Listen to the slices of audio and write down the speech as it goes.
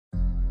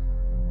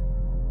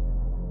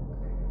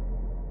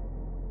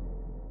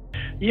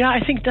Yeah,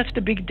 I think that's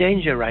the big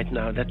danger right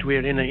now, that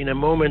we're in a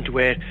moment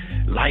where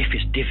life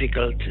is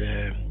difficult.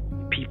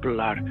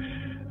 People are,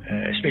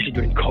 especially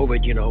during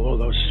COVID, all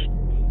those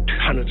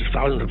hundreds of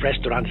thousands of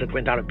restaurants that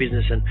went out of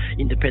business, and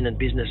independent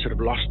business sort of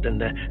lost,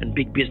 and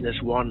big business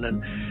won,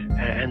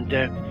 and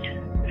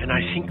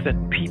I think that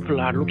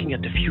people are looking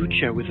at the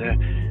future with a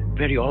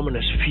very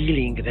ominous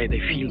feeling. They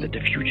feel that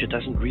the future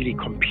doesn't really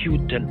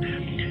compute,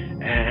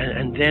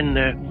 and then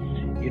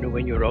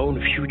when your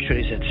own future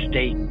is at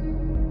stake,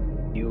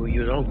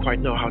 you don't quite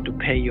know how to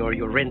pay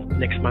your rent,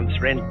 next month's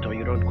rent, or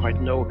you don't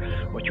quite know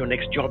what your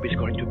next job is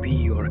going to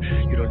be, or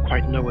you don't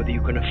quite know whether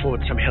you can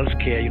afford some health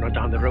care,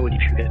 down the road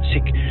if you get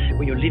sick.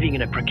 When you're living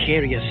in a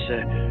precarious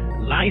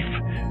life,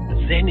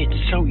 then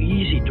it's so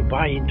easy to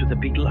buy into the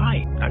big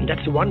lie. And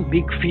that's the one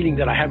big feeling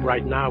that I have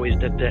right now, is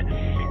that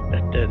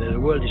the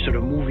world is sort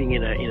of moving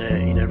in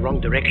a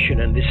wrong direction,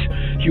 and this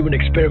human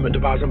experiment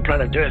of ours on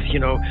planet Earth,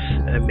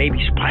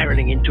 maybe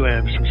spiraling into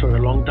some sort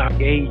of long dark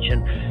age.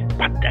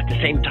 But at the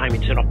same time,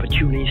 it's an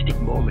opportunistic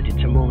moment.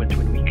 It's a moment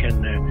when we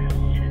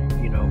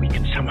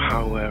can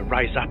somehow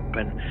rise up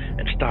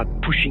and start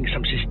pushing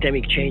some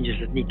systemic changes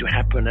that need to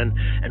happen,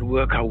 and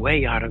work our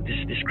way out of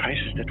this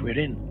crisis that we're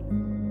in.